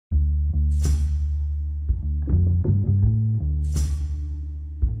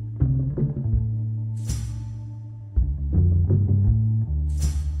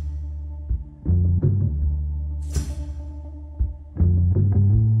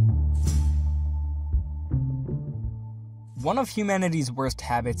One of humanity's worst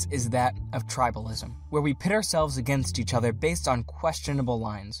habits is that of tribalism, where we pit ourselves against each other based on questionable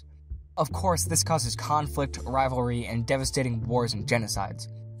lines. Of course, this causes conflict, rivalry, and devastating wars and genocides.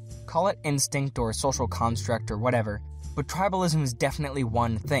 Call it instinct or social construct or whatever, but tribalism is definitely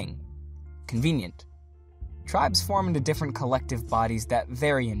one thing: convenient. Tribes form into different collective bodies that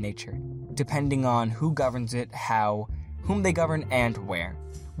vary in nature, depending on who governs it, how, whom they govern, and where.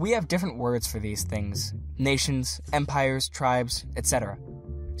 We have different words for these things: nations, empires, tribes, etc.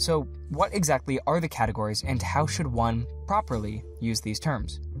 So, what exactly are the categories, and how should one properly use these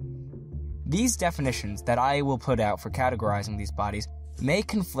terms? These definitions that I will put out for categorizing these bodies may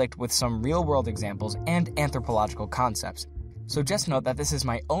conflict with some real-world examples and anthropological concepts, so just note that this is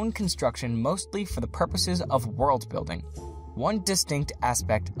my own construction mostly for the purposes of world building. One distinct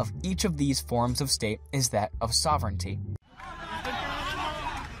aspect of each of these forms of state is that of sovereignty.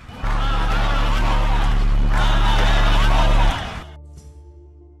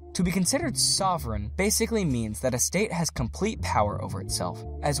 To be considered sovereign basically means that a state has complete power over itself,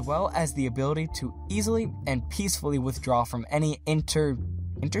 as well as the ability to easily and peacefully withdraw from any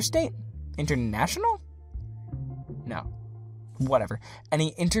interstate? International? No. Whatever.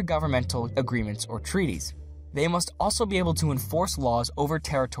 Any intergovernmental agreements or treaties. They must also be able to enforce laws over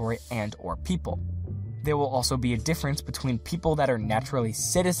territory and/or people. There will also be a difference between people that are naturally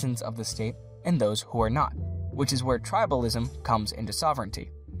citizens of the state and those who are not, which is where tribalism comes into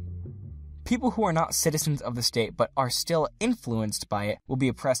sovereignty. People who are not citizens of the state but are still influenced by it will be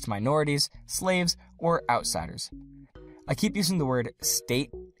oppressed minorities, slaves, or outsiders. I keep using the word state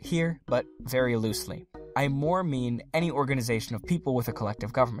here, but very loosely. I more mean any organization of people with a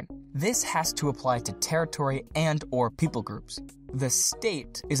collective government. This has to apply to territory and/or people groups. The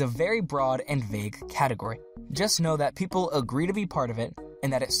state is a very broad and vague category. Just know that people agree to be part of it,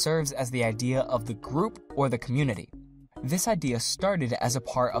 and that it serves as the idea of the group or the community. This idea started as a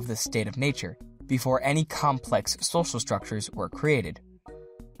part of the state of nature, before any complex social structures were created.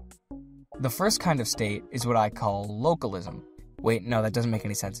 The first kind of state is what I call localism. Wait, no, that doesn't make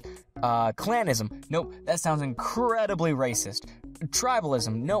any sense. Clanism. Nope, that sounds incredibly racist.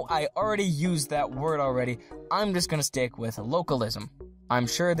 Tribalism. No, I already used that word already. I'm just gonna stick with localism. I'm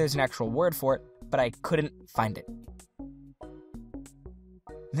sure there's an actual word for it, but I couldn't find it.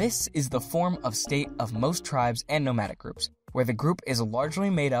 This is the form of state of most tribes and nomadic groups, where the group is largely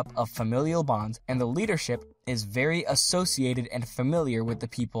made up of familial bonds and the leadership is very associated and familiar with the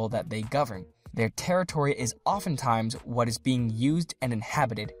people that they govern. Their territory is oftentimes what is being used and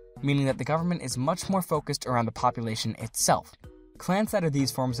inhabited, meaning that the government is much more focused around the population itself. Clans that are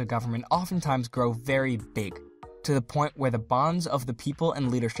these forms of government oftentimes grow very big, to the point where the bonds of the people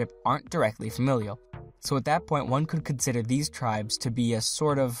and leadership aren't directly familial. So at that point, one could consider these tribes to be a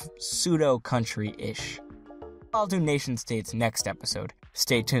sort of pseudo-country-ish. I'll do nation-states next episode.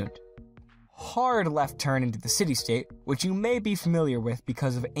 Stay tuned. Hard left turn into the city-state, which you may be familiar with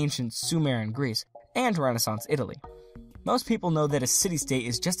because of ancient Sumerian Greece and Renaissance Italy. Most people know that a city-state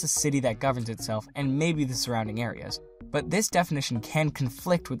is just a city that governs itself and maybe the surrounding areas, but this definition can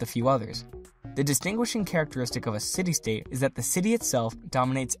conflict with a few others. The distinguishing characteristic of a city-state is that the city itself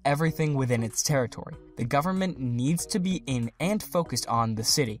dominates everything within its territory. The government needs to be in and focused on the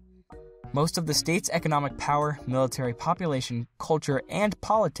city. Most of the state's economic power, military, population, culture, and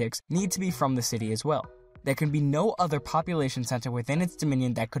politics need to be from the city as well. There can be no other population center within its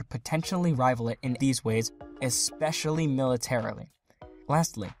dominion that could potentially rival it in these ways, especially militarily.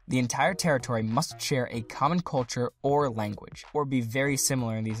 Lastly, the entire territory must share a common culture or language, or be very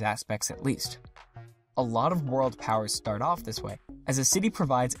similar in these aspects at least. A lot of world powers start off this way, as a city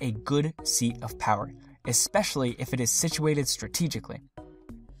provides a good seat of power, especially if it is situated strategically.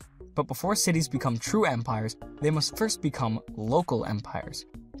 But before cities become true empires, they must first become local empires.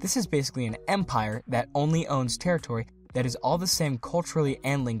 This is basically an empire that only owns territory that is all the same culturally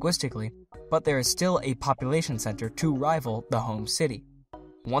and linguistically, but there is still a population center to rival the home city.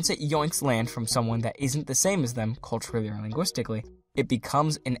 Once it yoinks land from someone that isn't the same as them culturally or linguistically, it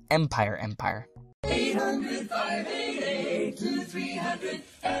becomes an empire.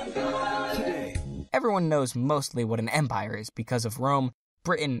 800-588-2300 Today. Everyone knows mostly what an empire is because of Rome,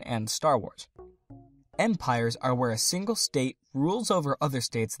 Britain, and Star Wars. Empires are where a single state rules over other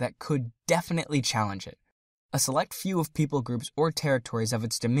states that could definitely challenge it. A select few of people groups or territories of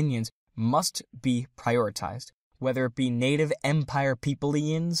its dominions must be prioritized, whether it be native empire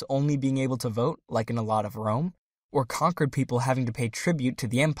peopleians only being able to vote, like in a lot of Rome, or conquered people having to pay tribute to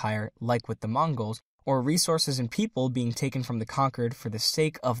the empire, like with the Mongols, or resources and people being taken from the conquered for the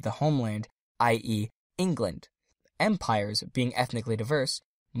sake of the homeland, i.e. England. Empires, being ethnically diverse,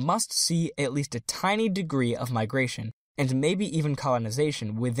 must see at least a tiny degree of migration and maybe even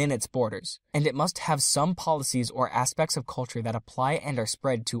colonization within its borders, and it must have some policies or aspects of culture that apply and are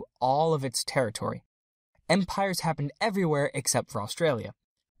spread to all of its territory. Empires happened everywhere except for Australia.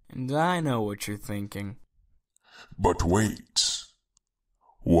 And I know what you're thinking. But wait,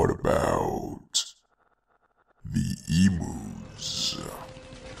 what about the emus?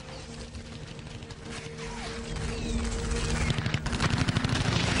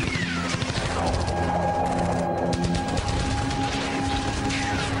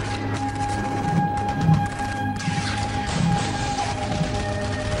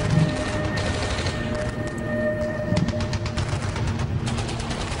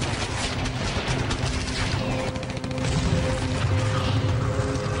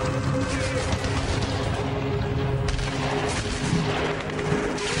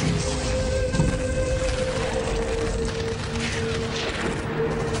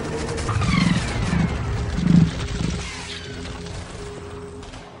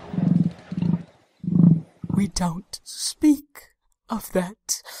 We don't speak of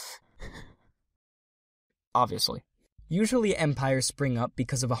that. Obviously. Usually empires spring up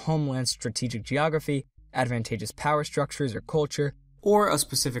because of a homeland's strategic geography, advantageous power structures or culture, or a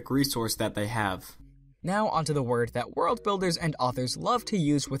specific resource that they have. Now onto the word that world builders and authors love to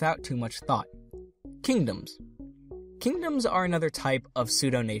use without too much thought. Kingdoms. Kingdoms are another type of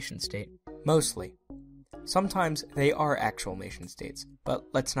pseudo-nation-state. Mostly. Sometimes they are actual nation-states, but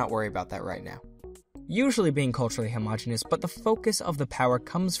let's not worry about that right now. Usually being culturally homogeneous, but the focus of the power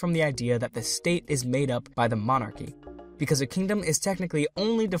comes from the idea that the state is made up by the monarchy, because a kingdom is technically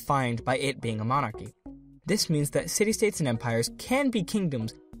only defined by it being a monarchy. This means that city-states and empires can be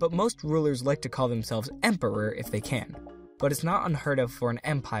kingdoms, but most rulers like to call themselves emperor if they can. But it's not unheard of for an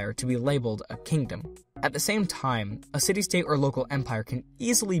empire to be labeled a kingdom. At the same time, a city-state or local empire can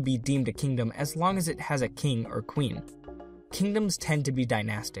easily be deemed a kingdom as long as it has a king or queen. Kingdoms tend to be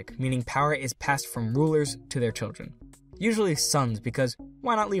dynastic, meaning power is passed from rulers to their children. Usually sons, because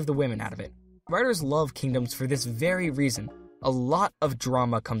why not leave the women out of it? Writers love kingdoms for this very reason. A lot of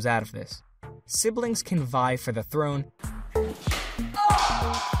drama comes out of this. Siblings can vie for the throne.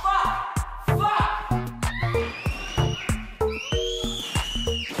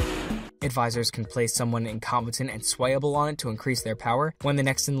 Advisors can place someone incompetent and swayable on it to increase their power. When the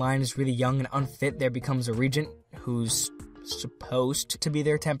next in line is really young and unfit, there becomes a regent who's supposed to be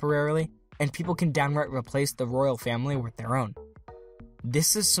there temporarily, and people can downright replace the royal family with their own.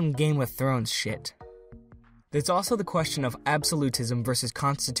 This is some Game of Thrones shit. There's also the question of absolutism versus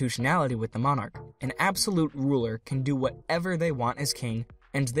constitutionality with the monarch. An absolute ruler can do whatever they want as king,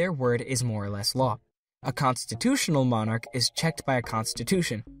 and their word is more or less law. A constitutional monarch is checked by a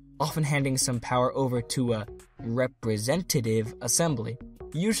constitution, often handing some power over to a representative assembly,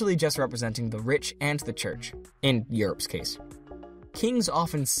 usually just representing the rich and the church, in Europe's case. Kings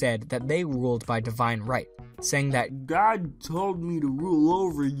often said that they ruled by divine right, saying that God told me to rule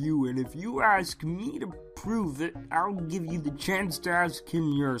over you, and if you ask me to prove it, I'll give you the chance to ask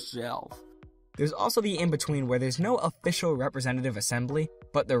him yourself. There's also the in-between where there's no official representative assembly,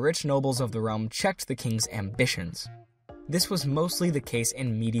 but the rich nobles of the realm checked the king's ambitions. This was mostly the case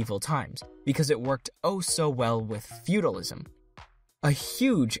in medieval times, because it worked oh so well with feudalism. A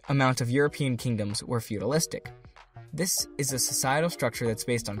huge amount of European kingdoms were feudalistic. This is a societal structure that's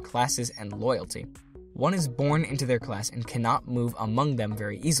based on classes and loyalty. One is born into their class and cannot move among them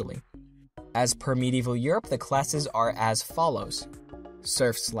very easily. As per medieval Europe, the classes are as follows: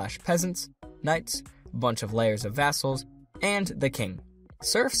 serfs/peasants, knights, a bunch of layers of vassals, and the king.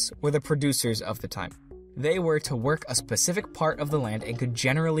 Serfs were the producers of the time. They were to work a specific part of the land and could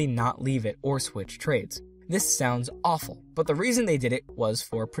generally not leave it or switch trades. This sounds awful, but the reason they did it was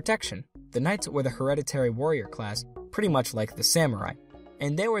for protection. The knights were the hereditary warrior class, pretty much like the samurai,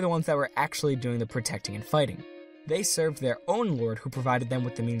 and they were the ones that were actually doing the protecting and fighting. They served their own lord who provided them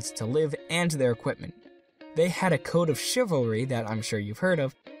with the means to live and their equipment. They had a code of chivalry that I'm sure you've heard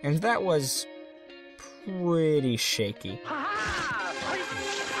of, and that was pretty shaky.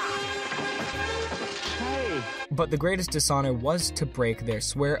 But the greatest dishonor was to break their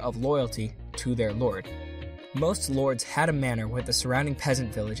swear of loyalty to their lord. Most lords had a manor with a surrounding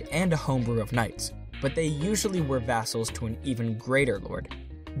peasant village and a homebrew of knights, but they usually were vassals to an even greater lord.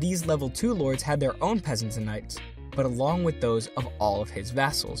 These level 2 lords had their own peasants and knights, but along with those of all of his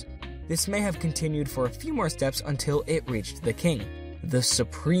vassals. This may have continued for a few more steps until it reached the king, the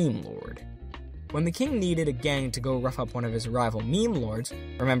supreme lord. When the king needed a gang to go rough up one of his rival meme lords,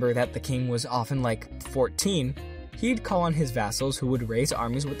 remember that the king was often like 14, he'd call on his vassals who would raise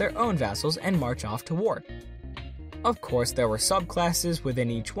armies with their own vassals and march off to war. Of course, there were subclasses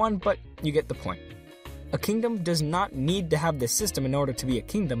within each one, but you get the point. A kingdom does not need to have this system in order to be a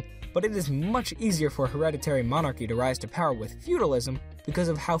kingdom, but it is much easier for hereditary monarchy to rise to power with feudalism because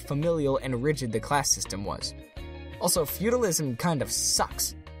of how familial and rigid the class system was. Also, feudalism kind of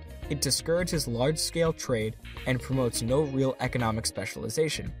sucks. It discourages large-scale trade and promotes no real economic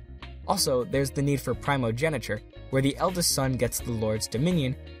specialization. Also, there's the need for primogeniture, where the eldest son gets the lord's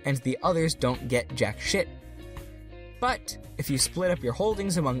dominion and the others don't get jack shit. But if you split up your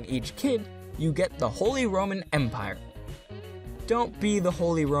holdings among each kid, you get the Holy Roman Empire. Don't be the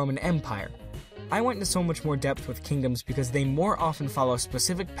Holy Roman Empire. I went into so much more depth with kingdoms because they more often follow a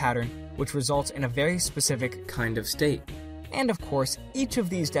specific pattern which results in a very specific kind of state. And of course, each of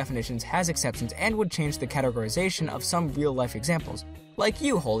these definitions has exceptions and would change the categorization of some real-life examples. Like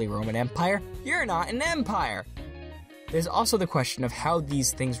you, Holy Roman Empire, you're not an empire! There's also the question of how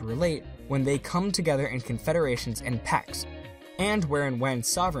these things relate when they come together in confederations and pacts, and where and when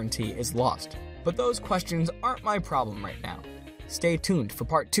sovereignty is lost. But those questions aren't my problem right now. Stay tuned for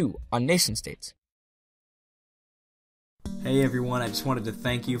part 2 on nation-states. Hey everyone, I just wanted to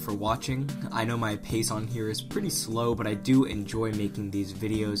thank you for watching. I know my pace on here is pretty slow, but I do enjoy making these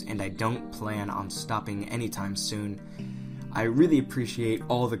videos, and I don't plan on stopping anytime soon. I really appreciate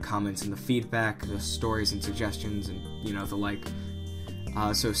all the comments and the feedback, the stories and suggestions, and, the like.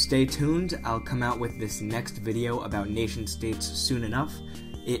 So stay tuned. I'll come out with this next video about nation-states soon enough.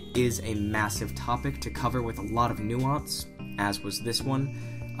 It is a massive topic to cover with a lot of nuance, as was this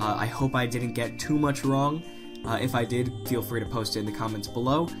one. I hope I didn't get too much wrong. If I did, feel free to post it in the comments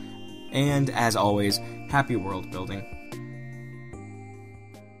below. And as always, happy world building.